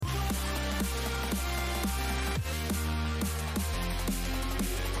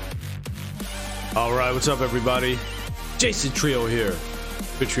All right, what's up, everybody? Jason Trio here,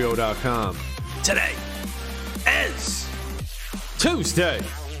 Trio.com. Today is Tuesday,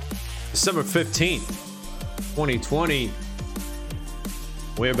 December 15th, 2020.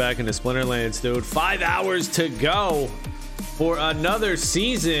 We're back in the Splinterlands, dude. 5 hours to go for another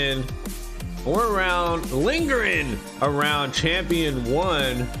season. We're lingering around Champion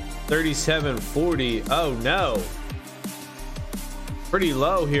 1, 3740. Oh no. Pretty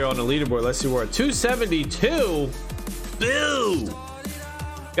low here on the leaderboard. Let's see, we're at 272. Boo!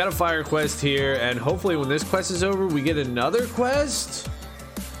 Got a fire quest here, and hopefully when this quest is over, we get another quest.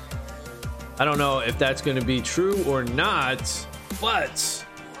 I don't know if that's going to be true or not, but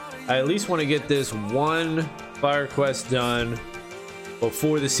I at least want to get this one fire quest done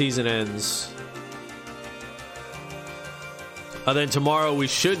before the season ends. And then tomorrow we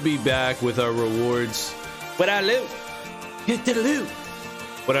should be back with our rewards. With our loot. Hit the loot.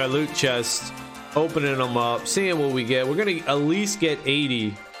 With our loot chest. Opening them up. Seeing what we get. We're going to at least get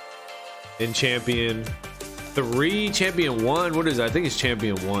 80 in Champion 3. Champion 1. What is that? I think it's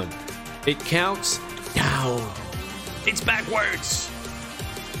Champion 1. It counts down. It's backwards.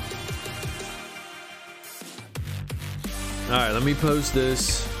 Alright, let me post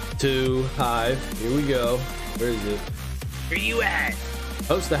this to Hive. Here we go. Where is it? Where you at?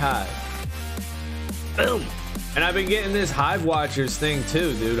 Post the Hive. Boom. And I've been getting this Hive Watchers thing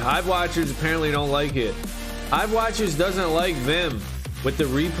too, dude. Hive Watchers apparently don't like it. Hive Watchers doesn't like Vim with the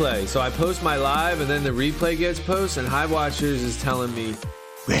replay. So I post my live and then the replay gets posted, and Hive Watchers is telling me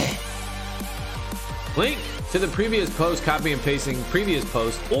red. Link to the previous post, copy and pasting previous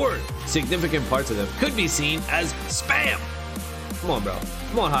posts or significant parts of them could be seen as spam. Come on, bro.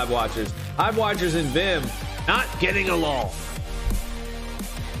 Come on, Hive Watchers. Hive Watchers and Vim not getting along.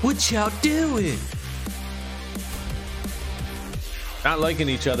 What y'all doing? Not liking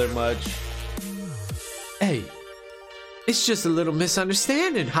each other much. Hey, it's just a little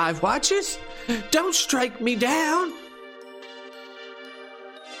misunderstanding, Hive Watchers. Don't strike me down.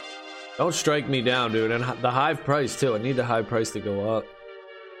 Don't strike me down, dude. And the Hive price too. I need the Hive price to go up.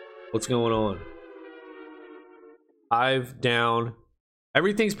 What's going on? Hive down.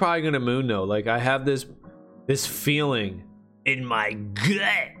 Everything's probably gonna moon though. Like, I have this feeling in my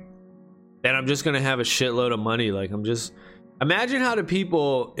gut that I'm just gonna have a shitload of money. Like, imagine how the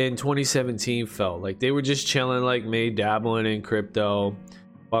people in 2017 felt. Like, they were just chilling like me, dabbling in crypto,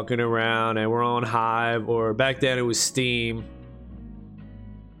 fucking around, and we're on Hive, or back then it was Steam.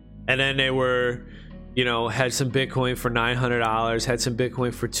 And then they were, you know, had some Bitcoin for $900, had some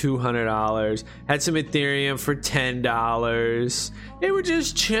Bitcoin for $200, had some Ethereum for $10. They were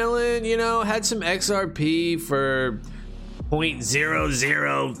just chilling, you know, had some XRP for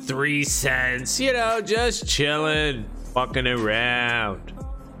 0.003 cents, you know, just chilling, fucking around.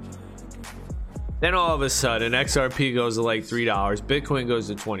 Then all of a sudden, XRP goes to like $3, Bitcoin goes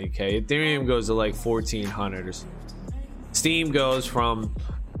to 20K, Ethereum goes to like 1,400. Steam goes from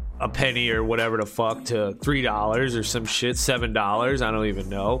a penny or whatever the fuck to $3 or some shit, $7. I don't even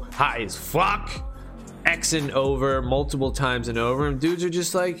know. High as fuck. Xing over multiple times and over, and dudes are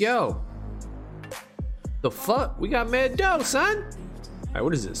just like, yo, the fuck? We got mad dough, son. All right,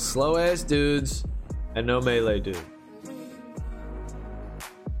 what is this? Slow ass dudes and no melee dude.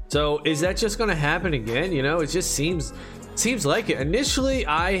 So is that just gonna happen again? You know, it just seems like it. Initially,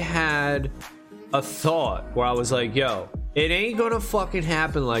 I had a thought where I was like, yo, it ain't gonna fucking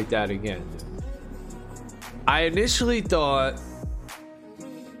happen like that again. I initially thought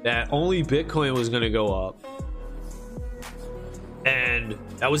that only Bitcoin was gonna go up, and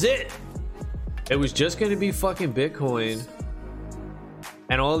that was it. It was just gonna be fucking Bitcoin,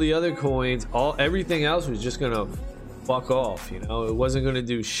 and all the other coins, everything else was just gonna fuck off, you know? It wasn't gonna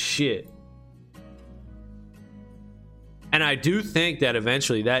do shit. And I do think that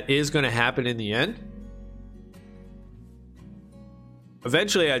eventually that is gonna happen in the end.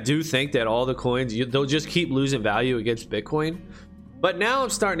 Eventually, I do think that all the coins, they'll just keep losing value against Bitcoin. But now I'm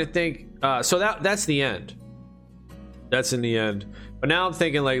starting to think, so that's the end. That's in the end. But now I'm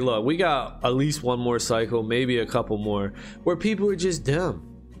thinking, like, look, we got at least one more cycle, maybe a couple more, where people are just dumb.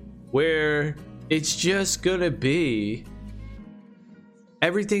 Where it's just gonna be,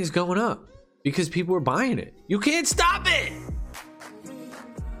 everything's going up because people are buying it. You can't stop it.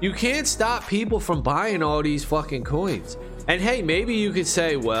 You can't stop people from buying all these fucking coins. And hey, maybe you could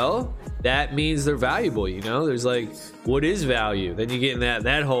say, well, that means they're valuable, you know? There's like, what is value? Then you get in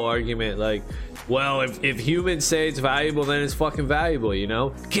that whole argument, like, well, if humans say it's valuable, then it's fucking valuable, you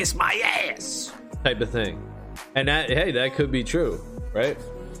know? Kiss my ass type of thing. And that, hey, that could be true, right?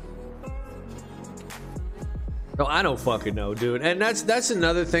 So I don't fucking know, dude. And that's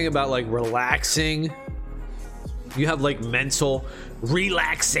another thing about like relaxing. You have like mental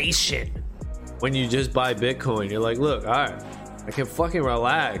relaxation when you just buy Bitcoin. You're like, look, all right, I can fucking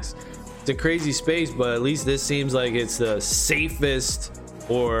relax. It's a crazy space, but at least this seems like it's the safest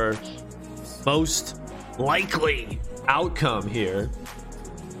or most likely outcome here.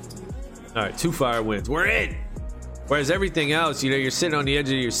 All right, 2 fire wins. We're in. Whereas everything else, you know, you're sitting on the edge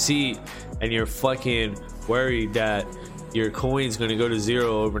of your seat and you're fucking worried that your coin's gonna go to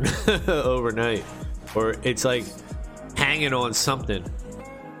zero overnight, or it's like hanging on something.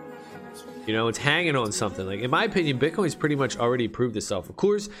 You know, it's hanging on something. Like, in my opinion, Bitcoin's pretty much already proved itself. Of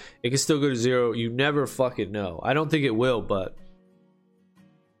course, it can still go to zero. You never fucking know. I don't think it will, but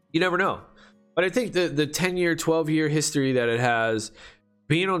you never know. But I think the 10-year, 12-year history that it has,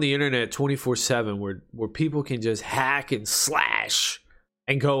 being on the internet 24/7, where people can just hack and slash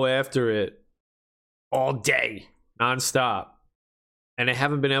and go after it all day, nonstop, and they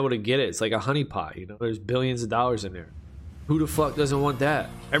haven't been able to get it. It's like a honeypot, you know. There's billions of dollars in there. Who the fuck doesn't want that?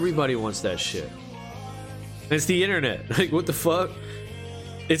 Everybody wants that shit. And it's the internet. Like, what the fuck?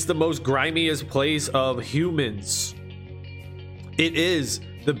 It's the most grimiest place of humans. It is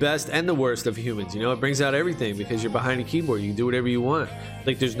the best and the worst of humans. You know, it brings out everything because you're behind a keyboard. You can do whatever you want.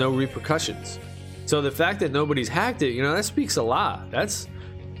 Like, there's no repercussions. So the fact that nobody's hacked it, you know, that speaks a lot. That's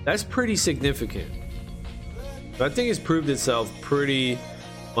pretty significant. So I think it's proved itself pretty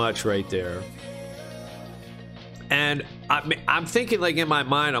much right there. And I'm thinking, like, in my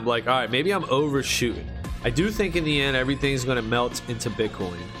mind, I'm like, all right, maybe I'm overshooting. I do think in the end everything's going to melt into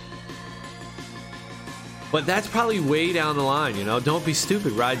Bitcoin. But that's probably way down the line, you know? Don't be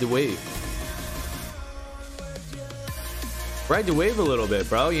stupid. Ride the wave. Ride the wave a little bit,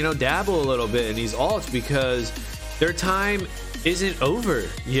 bro. You know, dabble a little bit in these alts because their time isn't over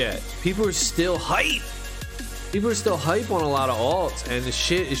yet. People are still hype. People are still hype on a lot of alts, and the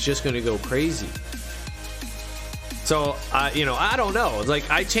shit is just going to go crazy. So, you know, I don't know. It's like,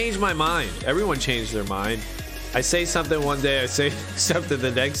 I changed my mind. Everyone changed their mind. I say something one day, I say something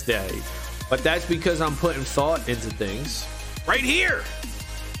the next day. But that's because I'm putting thought into things right here.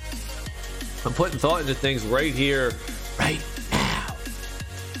 I'm putting thought into things right here, right now.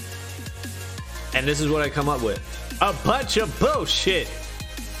 And this is what I come up with. A bunch of bullshit.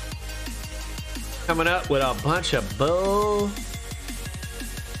 Coming up with a bunch of bull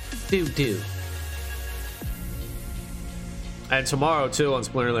doo-doo. And tomorrow, too, on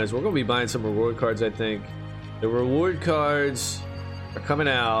Splinterlands, we're going to be buying some reward cards, I think. The reward cards are coming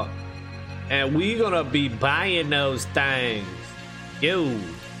out. And we're going to be buying those things. Yo.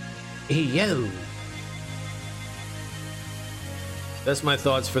 Yo. That's my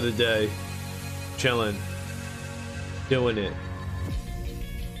thoughts for the day. Chilling. Doing it.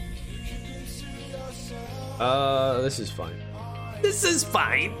 This is fine. This is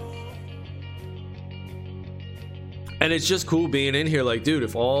fine. And it's just cool being in here. Like, dude,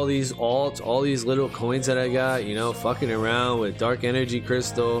 if all these alts, all these little coins that I got, you know, fucking around with Dark Energy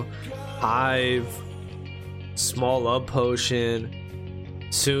Crystal, Hive, Small Love Potion,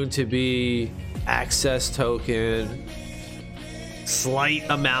 soon to be Access Token, slight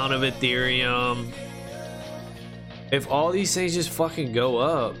amount of Ethereum. If all these things just fucking go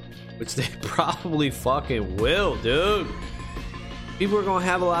up, which they probably fucking will, dude, people are gonna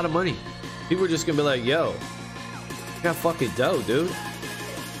have a lot of money. People are just gonna be like, yo, I got fucking dough, dude.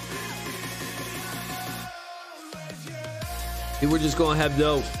 People are just gonna have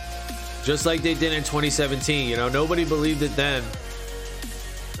dough. Just like they did in 2017, you know, nobody believed it then.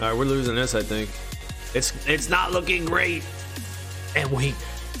 All right, we're losing this, I think. It's not looking great. And we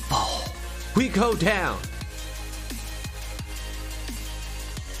fall. We go down.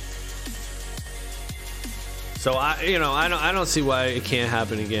 So I don't see why it can't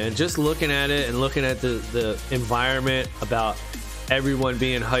happen again. Just looking at it and looking at the environment about everyone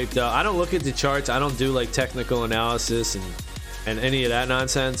being hyped up. I don't look at the charts. I don't do like technical analysis and any of that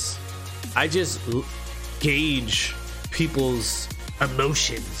nonsense. I just gauge people's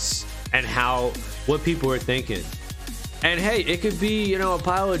emotions and what people are thinking. And hey, it could be, you know, a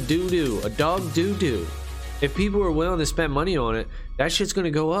pile of doo-doo, a dog doo-doo. If people are willing to spend money on it, that shit's gonna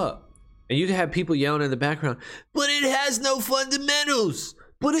go up. And you'd have people yelling in the background, but it has no fundamentals,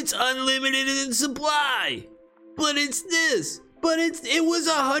 but it's unlimited in supply, but it's this, but it was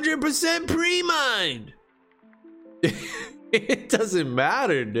 100% pre-mined. It doesn't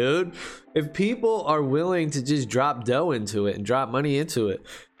matter, dude. If people are willing to just drop dough into it and drop money into it,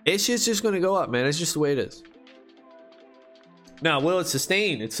 it's just going to go up, man. It's just the way it is. Now, will it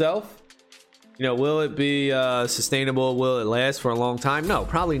sustain itself? You know, will it be sustainable? Will it last for a long time? No,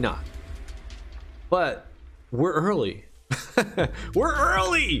 probably not. But we're early. We're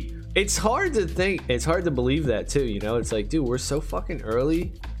early. It's hard to think. It's hard to believe that too. You know, it's like, dude, we're so fucking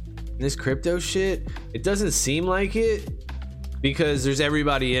early in this crypto shit. It doesn't seem like it because there's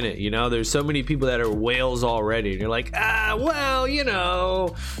everybody in it. You know, there's so many people that are whales already. And you're like, well, you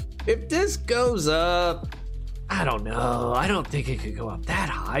know, if this goes up, I don't know. I don't think it could go up that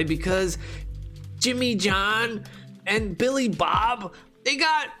high because Jimmy John and Billy Bob, they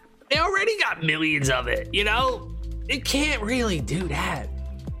already got millions of it, you know? It can't really do that.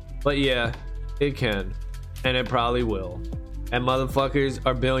 But yeah, it can. And it probably will. And motherfuckers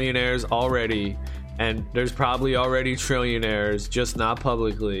are billionaires already. And there's probably already trillionaires, just not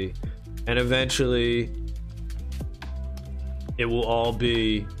publicly. And eventually, it will all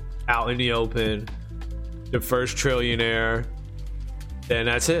be out in the open. The first trillionaire, then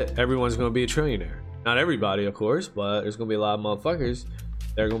that's it. Everyone's going to be a trillionaire. Not everybody, of course, but there's going to be a lot of motherfuckers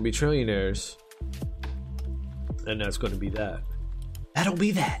that are going to be trillionaires. And that's going to be that. That'll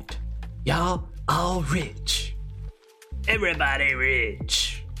be that. Y'all all rich. Everybody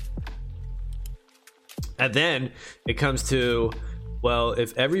rich. And then it comes to, well,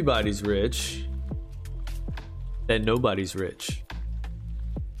 if everybody's rich, then nobody's rich.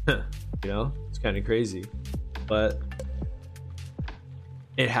 Huh. You know, it's kind of crazy. But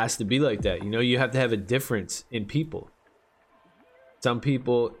it has to be like that. You know, you have to have a difference in people. Some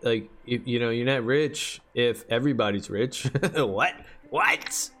people, like, if, you know, you're not rich if everybody's rich. What?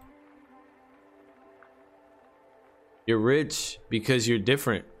 You're rich because you're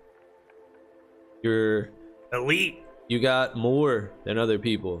different. You're elite. You got more than other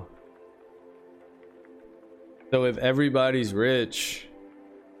people. So if everybody's rich,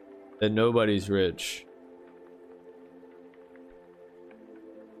 then nobody's rich.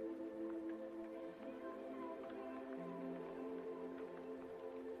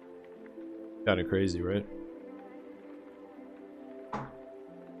 Kind of crazy, right?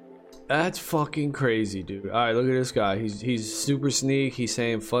 That's fucking crazy, dude. All right, look at this guy. He's super sneak. He's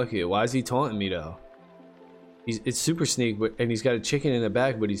saying fuck it. Why is he taunting me though? It's super sneak, and he's got a chicken in the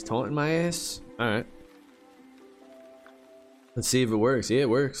back, but he's taunting my ass. All right. Let's see if it works. Yeah, it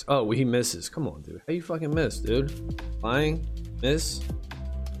works. Oh, he misses. Come on, dude. How you fucking miss, dude? Flying? Miss?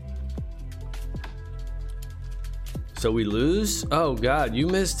 So we lose? Oh, God. You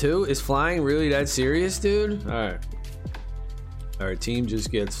missed too? Is flying really that serious, dude? All right. Our team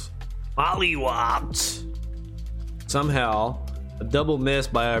just gets mollywopped. Somehow, a double miss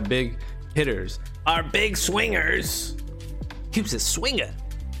by our big hitters. Our big swingers. Keeps it swinging.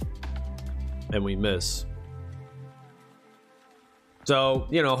 And we miss. So,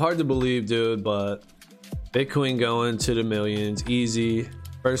 you know, hard to believe, dude, but Bitcoin going to the millions, easy.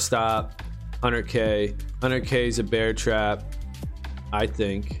 First stop, 100K. 100K is a bear trap, I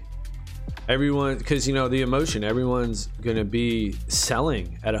think. Everyone, because, you know, the emotion, everyone's going to be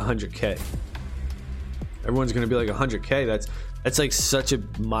selling at 100K. Everyone's going to be like 100K. That's like such a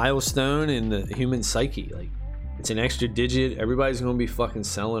milestone in the human psyche. Like, it's an extra digit. Everybody's going to be fucking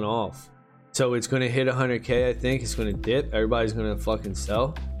selling off. So it's going to hit 100K, I think. It's going to dip. Everybody's going to fucking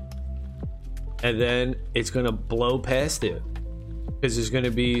sell. And then it's going to blow past it. Because there's going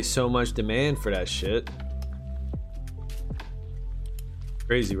to be so much demand for that shit.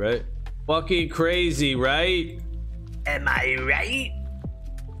 Crazy, right? Fucking crazy, right? Am I right?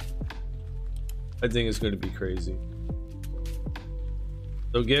 I think it's going to be crazy.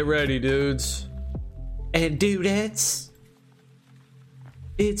 So get ready, dudes. And dudettes.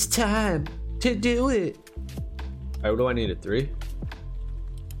 It's time to do it. All right, what do I need? A 3?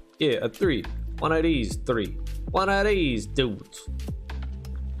 Yeah, a 3. One of these 3. One of these dudes.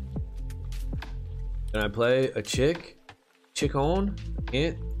 Can I play a chick? Chick on?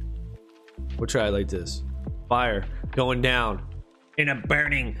 Can't. We'll try it like this. Fire going down in a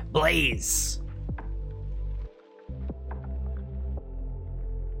burning blaze.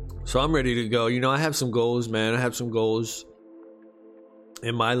 So I'm ready to go. You know, I have some goals, man. I have some goals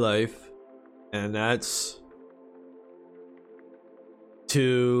in my life, and that's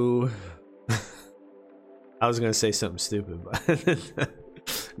to I was gonna say something stupid, but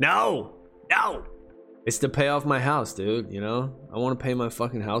no, it's to pay off my house, dude. You know, I want to pay my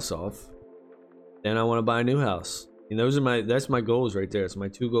fucking house off, then I want to buy a new house. And that's my goals right there. It's my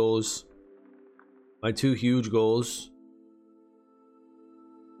 2 goals, my 2 huge goals.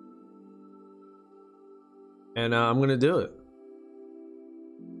 And I'm gonna do it.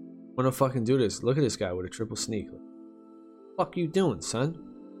 I'm gonna fucking do this. Look at this guy with a triple sneak. Fuck you doing, son?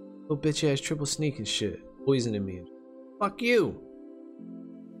 Little bitch ass triple sneak and shit. Poisoning me. Fuck you.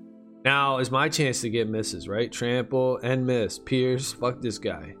 Now is my chance to get misses, right? Trample and miss. Pierce. Fuck this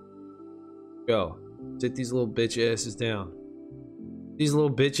guy. Go. Sit these little bitch asses down. These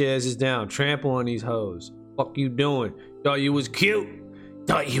little bitch asses down. Trample on these hoes. Fuck you doing? Thought you was cute?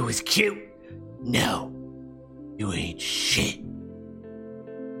 Thought you was cute? No. You ain't shit.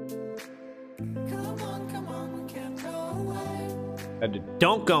 Had to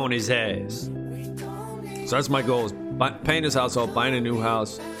dunk on his ass. So that's my goal, is paying this house off, buying a new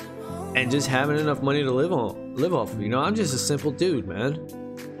house, and just having enough money to live off of. You know, I'm just a simple dude, man.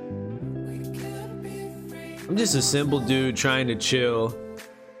 I'm just a simple dude trying to chill,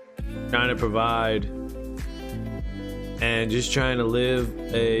 trying to provide, and just trying to live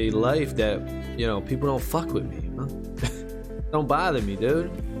a life that, you know, people don't fuck with me, you know? Don't bother me,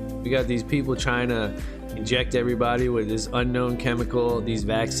 dude. We got these people trying to inject everybody with this unknown chemical, these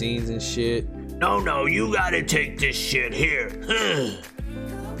vaccines and shit. No, you gotta take this shit here.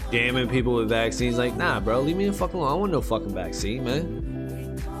 Jamming people with vaccines. Like, nah, bro, leave me the fuck alone. I want no fucking vaccine,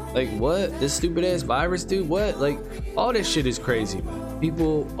 man. Like, what? This stupid ass virus, dude? What? Like, all this shit is crazy, man.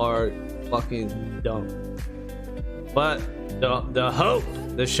 People are fucking dumb. But the hope,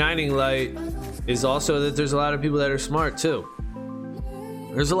 the shining light, is also that there's a lot of people that are smart too.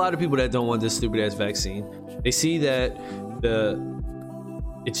 There's a lot of people that don't want this stupid ass vaccine. They see that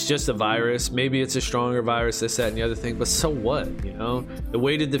it's just a virus. Maybe it's a stronger virus, this, that, and the other thing. But so what? You know, the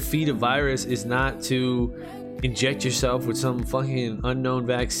way to defeat a virus is not to inject yourself with some fucking unknown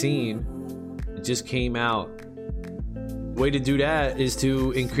vaccine. It just came out. The way to do that is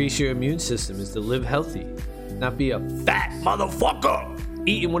to increase your immune system. Is to live healthy, not be a fat motherfucker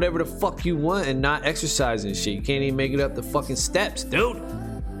eating whatever the fuck you want and not exercising shit. You can't even make it up the fucking steps, dude.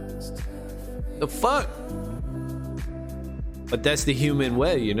 The fuck? But that's the human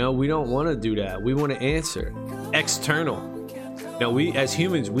way, you know? We don't want to do that. We want to answer external. Now, we as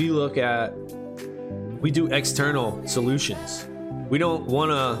humans, we do external solutions. We don't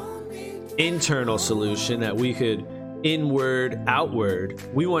want a internal solution that we could inward, outward.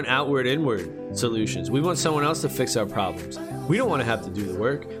 We want outward, inward solutions. We want someone else to fix our problems. We don't want to have to do the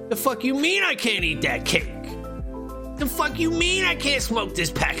work. The fuck you mean I can't eat that cake? The fuck you mean I can't smoke this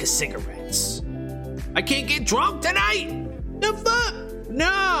pack of cigarettes? I can't get drunk tonight? The fuck?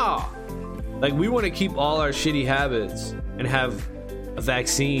 No! Like, we want to keep all our shitty habits and have a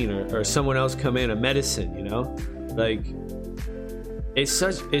vaccine or someone else come in, a medicine, you know? Like, it's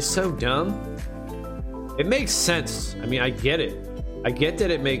so dumb. It makes sense. I mean, I get it. I get that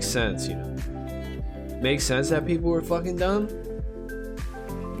it makes sense, you know? It makes sense that people are fucking dumb.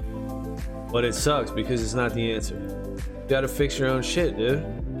 But it sucks because it's not the answer. You gotta fix your own shit, dude.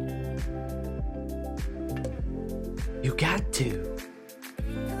 You got to.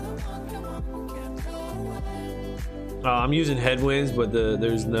 I'm using headwinds, but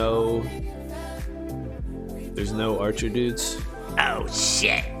there's no archer dudes. Oh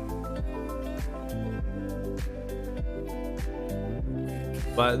shit.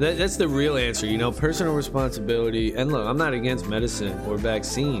 But that's the real answer, you know, personal responsibility. And look, I'm not against medicine or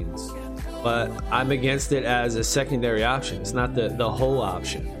vaccines, but I'm against it as a secondary option. It's not the whole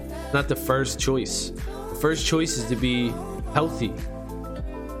option. It's not the first choice. The first choice is to be healthy,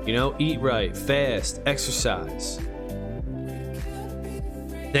 you know, eat right, fast, exercise.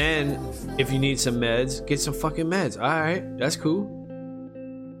 Then if you need some meds, get some fucking meds. All right, that's cool.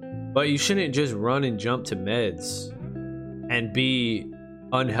 But you shouldn't just run and jump to meds and be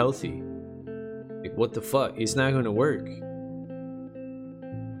unhealthy. Like, what the fuck? It's not going to work.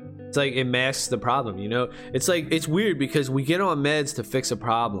 It's like it masks the problem, you know? It's like, it's weird because we get on meds to fix a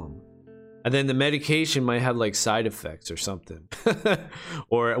problem, and then the medication might have like side effects or something.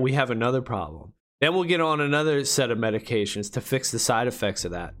 Or we have another problem. Then we'll get on another set of medications to fix the side effects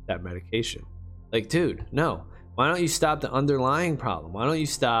of that the Like, dude, no. Why don't you stop the underlying problem? Why don't you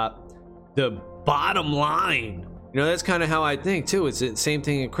stop the bottom line? You know, that's kind of how I think too. It's the same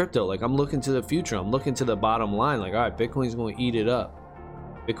thing in crypto. Like, I'm looking to the future. I'm looking to the bottom line. Like, all right, Bitcoin's going to eat it up.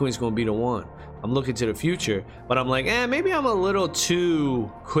 Bitcoin's going to be the one. I'm looking to the future, but I'm like, maybe I'm a little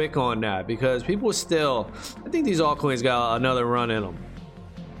too quick on that because people still, I think these altcoins got another run in them.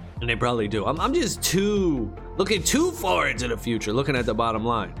 And they probably do. I'm just looking too far into the future, looking at the bottom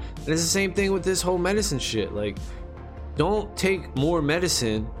line. And it's the same thing with this whole medicine shit. Like, don't take more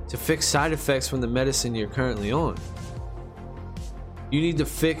medicine to fix side effects from the medicine you're currently on. You need to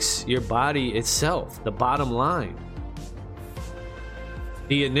fix your body itself, the bottom line.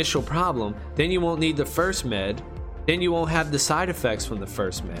 The initial problem, then you won't need the first med, then you won't have the side effects from the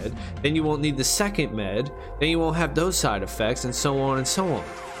first med, then you won't need the second med, then you won't have those side effects, and so on and so on.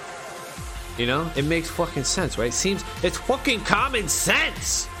 You know, it makes fucking sense, right? It's fucking common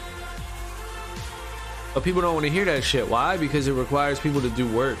sense. But people don't want to hear that shit. Why? Because it requires people to do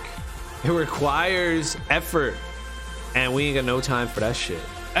work. It requires effort, and we ain't got no time for that shit.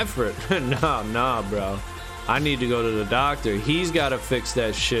 Effort? Nah, bro. I need to go to the doctor. He's got to fix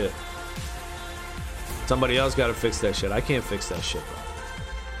that shit. Somebody else got to fix that shit. I can't fix that shit, bro.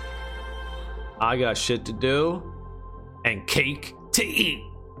 I got shit to do and cake to eat.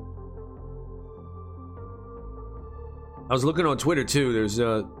 I was looking on Twitter too. There's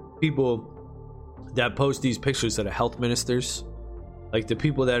people that post these pictures that are health ministers, like the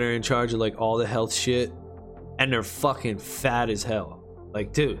people that are in charge of like all the health shit, and they're fucking fat as hell.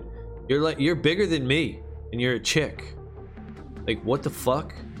 Like, dude, you're bigger than me, and you're a chick. Like, what the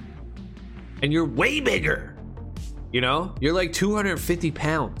fuck? And you're way bigger. You know, you're like 250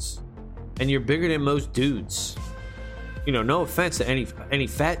 pounds, and you're bigger than most dudes. You know, no offense to any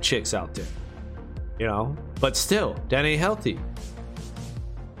fat chicks out there. You know, but still, that ain't healthy.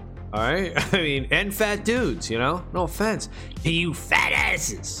 All right, I mean, and fat dudes, you know, no offense to you fat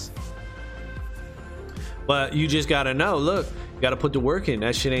asses. But you just gotta know, look, you gotta put the work in.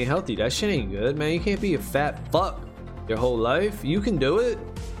 That shit ain't healthy. That shit ain't good, man. You can't be a fat fuck your whole life. You can do it.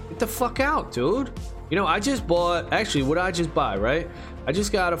 Get the fuck out, dude. You know, I just bought, actually, what did I just buy, right? I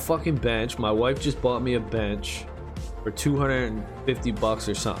just got a fucking bench. My wife just bought me a bench for $250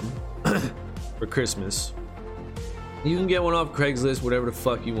 or something. For Christmas. You can get one off Craigslist, whatever the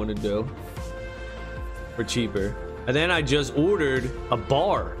fuck you want to do, for cheaper. And then I just ordered a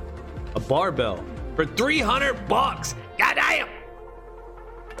barbell for $300. Goddamn!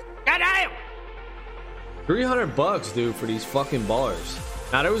 300 bucks, dude, for these fucking bars.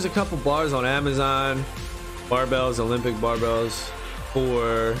 Now there was a couple bars on Amazon, barbells, Olympic barbells,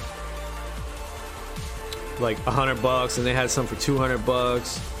 for like $100, and they had some for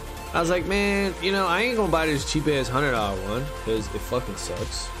 $200. I was like, man, you know, I ain't gonna buy this cheap ass $100 one because it fucking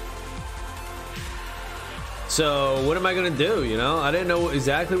sucks. So what am I gonna do? You know, I didn't know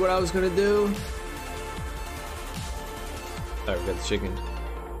exactly what I was gonna do. All right, we got the chicken,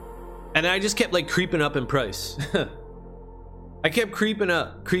 and I just kept like creeping up in price. I kept creeping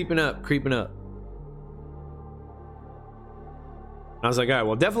up. I was like, all right,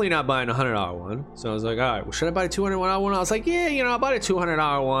 well, definitely not buying a $100 one. So I was like, all right, well, should I buy a $200 one? I was like, yeah, you know, I bought a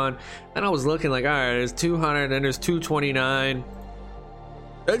 $200 one. And I was looking like, all right, there's 200, and there's 229.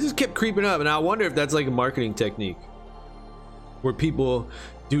 I just kept creeping up, and I wonder if that's like a marketing technique where people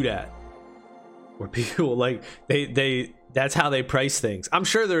do that, where people like they that's how they price things. I'm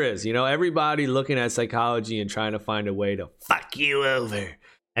sure there is, you know, everybody looking at psychology and trying to find a way to fuck you over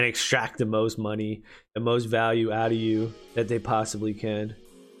and extract the most money, the most value out of you that they possibly can.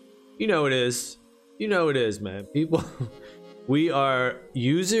 You know it is. You know it is, man. People, we are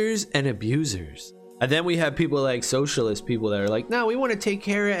users and abusers. And then we have people like socialist people that are like, no, we want to take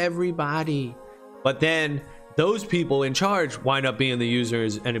care of everybody. But then those people in charge wind up being the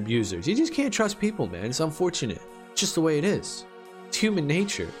users and abusers. You just can't trust people, man. It's unfortunate. It's just the way it is. It's human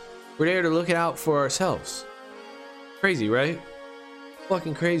nature. We're there to look out for ourselves. Crazy, right?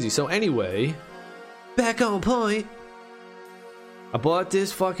 Fucking crazy. So anyway, back on point. I bought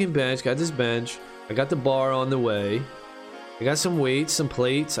this fucking bench, got this bench. I got the bar on the way. I got some weights, some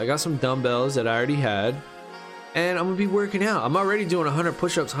plates. I got some dumbbells that I already had. And I'm gonna be working out. I'm already doing 100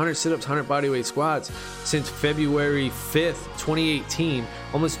 push-ups, 100 sit-ups, 100 bodyweight squats since February 5th, 2018.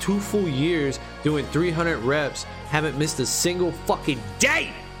 Almost 2 full years doing 300 reps. Haven't missed a single fucking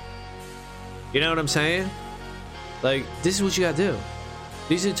day. You know what I'm saying? Like, this is what you gotta do.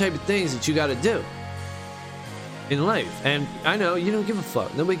 These are the type of things that you gotta do in life. And I know you don't give a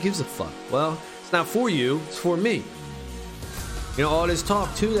fuck. Nobody gives a fuck. Well, it's not for you, it's for me. You know, all this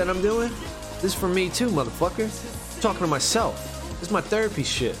talk too that I'm doing, this is for me too, motherfucker. I'm talking to myself. This is my therapy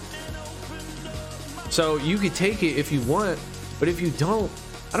shit. So you can take it if you want, but if you don't,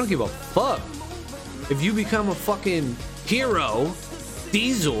 I don't give a fuck. If you become a fucking hero,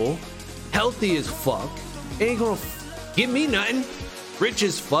 diesel, healthy as fuck, it ain't gonna give me nothing. Rich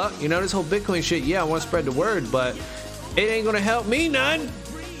as fuck, you know, this whole Bitcoin shit, yeah, I want to spread the word, but it ain't gonna help me none.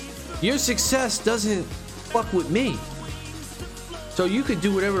 Your success doesn't fuck with me. So you could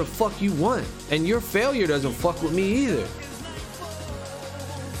do whatever the fuck you want, and your failure doesn't fuck with me either.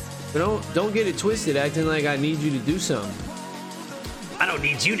 But don't get it twisted, acting like I need you to do something. I don't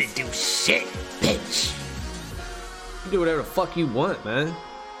need you to do shit, bitch. You do whatever the fuck you want, man.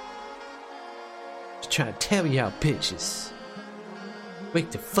 Just trying to tell y'all bitches. Wake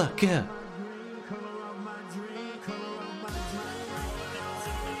the fuck up.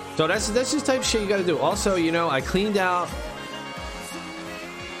 So that's just the type of shit you gotta do. Also, you know, I cleaned out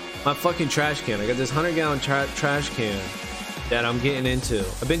my fucking trash can. I got this 100-gallon trash can that I'm getting into.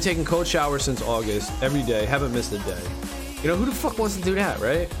 I've been taking cold showers since August every day. Haven't missed a day. You know, who the fuck wants to do that,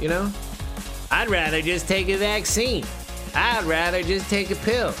 right? You know? I'd rather just take a vaccine. I'd rather just take a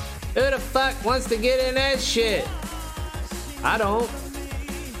pill. Who the fuck wants to get in that shit? I don't.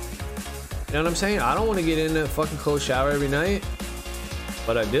 You know what I'm saying? I don't want to get in a fucking cold shower every night.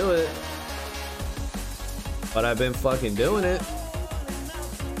 But I do it. But I've been fucking doing it.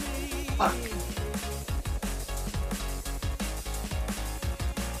 Fuck.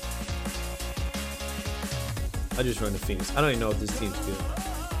 I just run the Phoenix. I don't even know if this team's good.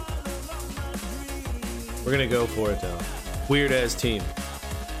 We're gonna go for it though. Weird ass team.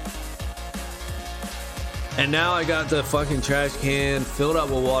 And now I got the fucking trash can filled up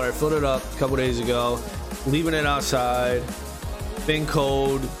with water. Filled it up a couple days ago. Leaving it outside. Been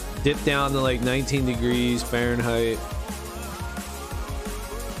cold. Dipped down to like 19 degrees Fahrenheit.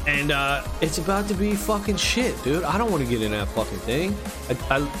 And it's about to be fucking shit, dude. I don't want to get in that fucking thing.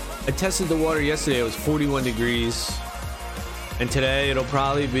 I tested the water yesterday. It was 41 degrees. And today it'll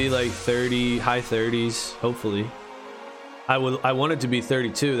probably be like 30, high 30s, hopefully. I want it to be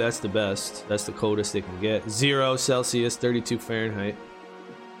 32. That's the best. That's the coldest it can get. 0 Celsius, 32 Fahrenheit.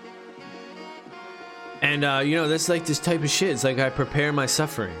 And you know, that's like this type of shit. It's like I prepare my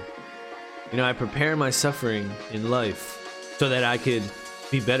suffering. You know, I prepare my suffering in life so that I could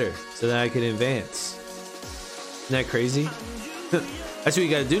be better, so that I could advance. Isn't that crazy? That's what you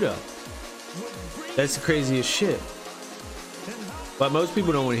gotta do though. That's the craziest shit. But most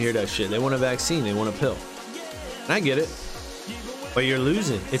people don't want to hear that shit. They want a vaccine, they want a pill. And I get it. But you're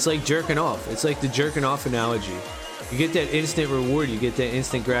losing. It's like jerking off. It's like the jerking off analogy. You get that instant reward, you get that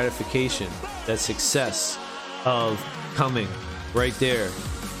instant gratification, that success of coming right there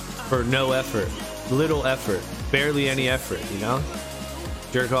for no effort, little effort, barely any effort, you know?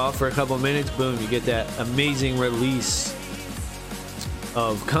 Jerk off for a couple minutes, boom, you get that amazing release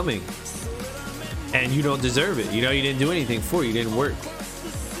of coming. And you don't deserve it. You know, you didn't do anything for it. You didn't work.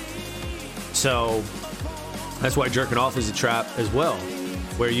 So that's why jerking off is a trap as well,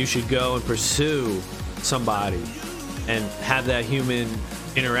 where you should go and pursue somebody and have that human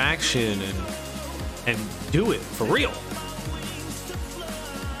interaction and do it for real.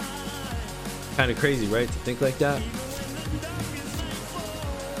 Kind of crazy, right, to think like that?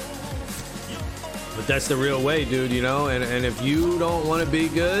 But that's the real way, dude, you know? And if you don't want to be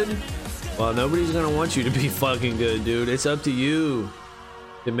good, well, nobody's gonna want you to be fucking good, dude. It's up to you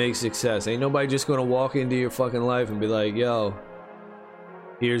to make success. Ain't nobody just gonna walk into your fucking life and be like, yo,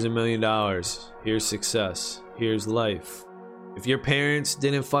 here's $1 million. Here's success. Here's life. If your parents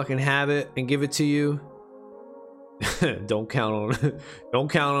didn't fucking have it and give it to you, don't count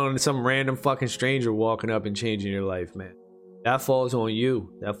on some random fucking stranger walking up and changing your life, man. That falls on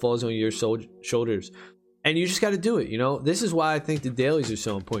you. That falls on your shoulders. And you just got to do it, you know? This is why I think the dailies are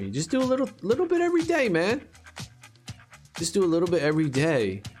so important. You just do a little bit every day, man. Just do a little bit every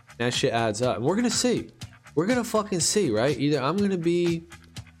day. That shit adds up. And we're going to see. We're going to fucking see, right? Either I'm going to be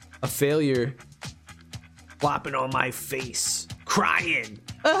a failure, flopping on my face, crying.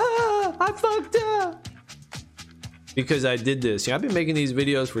 I fucked up. Because I did this. Yeah, I've been making these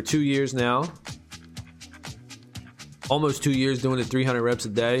videos for 2 years now. Almost 2 years doing it 300 reps a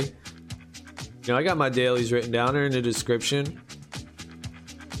day. You know, I got my dailies written down there in the description.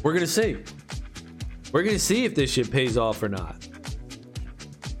 We're going to see. We're going to see if this shit pays off or not.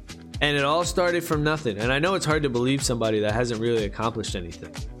 And it all started from nothing. And I know it's hard to believe somebody that hasn't really accomplished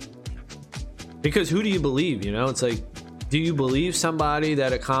anything. Because who do you believe, you know? It's like, do you believe somebody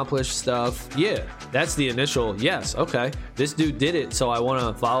that accomplished stuff? Yeah, that's the initial yes. Okay, this dude did it, so I want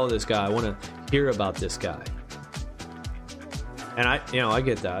to follow this guy. I want to hear about this guy. And I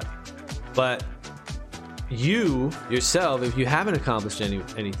get that. But you yourself, if you haven't accomplished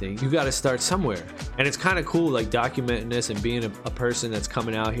anything, you got to start somewhere. And it's kind of cool, like documenting this and being a person that's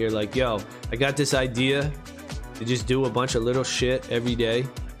coming out here like, yo, I got this idea to just do a bunch of little shit every day.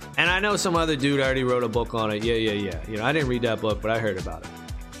 And I know some other dude already wrote a book on it. Yeah. You know, I didn't read that book, but I heard about it.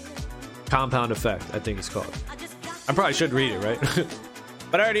 Compound Effect, I think it's called. I probably should read it, right?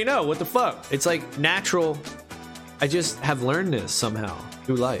 But I already know. What the fuck? It's like natural. I just have learned this somehow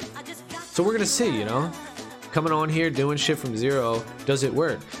through life. So we're going to see, you know? Coming on here, doing shit from zero, does it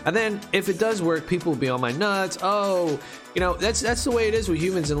work? And then if it does work, people will be on my nuts. Oh, you know, that's the way it is with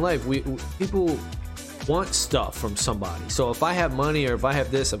humans in life. People want stuff from somebody. So if I have money or if I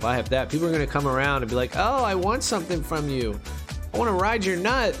have this, if I have that, people are going to come around and be like, oh, I want something from you. I want to ride your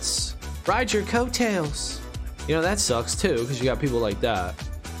nuts, ride your coattails. You know, that sucks too, because you got people like that.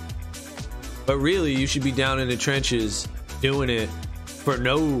 But really, you should be down in the trenches doing it for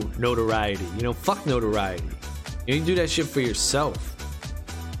no notoriety. You know, fuck notoriety. You can do that shit for yourself.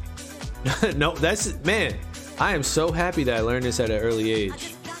 No, man, I am so happy that I learned this at an early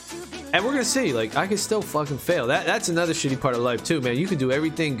age. And we're gonna see, like, I can still fucking fail. That's another shitty part of life too, man. You can do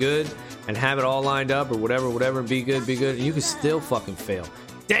everything good and have it all lined up or whatever, and be good, and you can still fucking fail.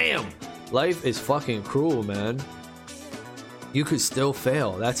 Damn! Life is fucking cruel, man. You could still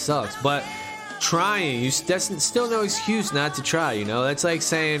fail. That sucks. But trying, that's still no excuse not to try, you know? That's like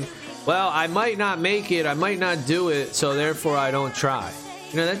saying, well, I might not make it, I might not do it, so therefore I don't try.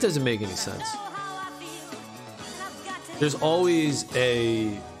 You know, that doesn't make any sense. There's always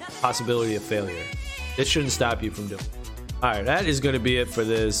a possibility of failure. It shouldn't stop you from doing it. Alright, that is going to be it for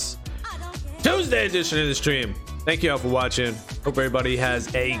this Tuesday edition of the stream. Thank you all for watching. Hope everybody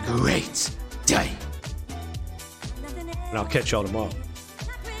has a great day. And I'll catch y'all tomorrow.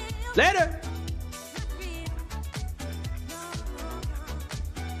 Later!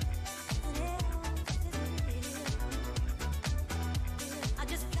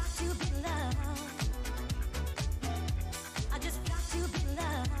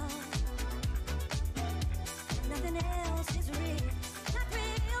 Nothing else.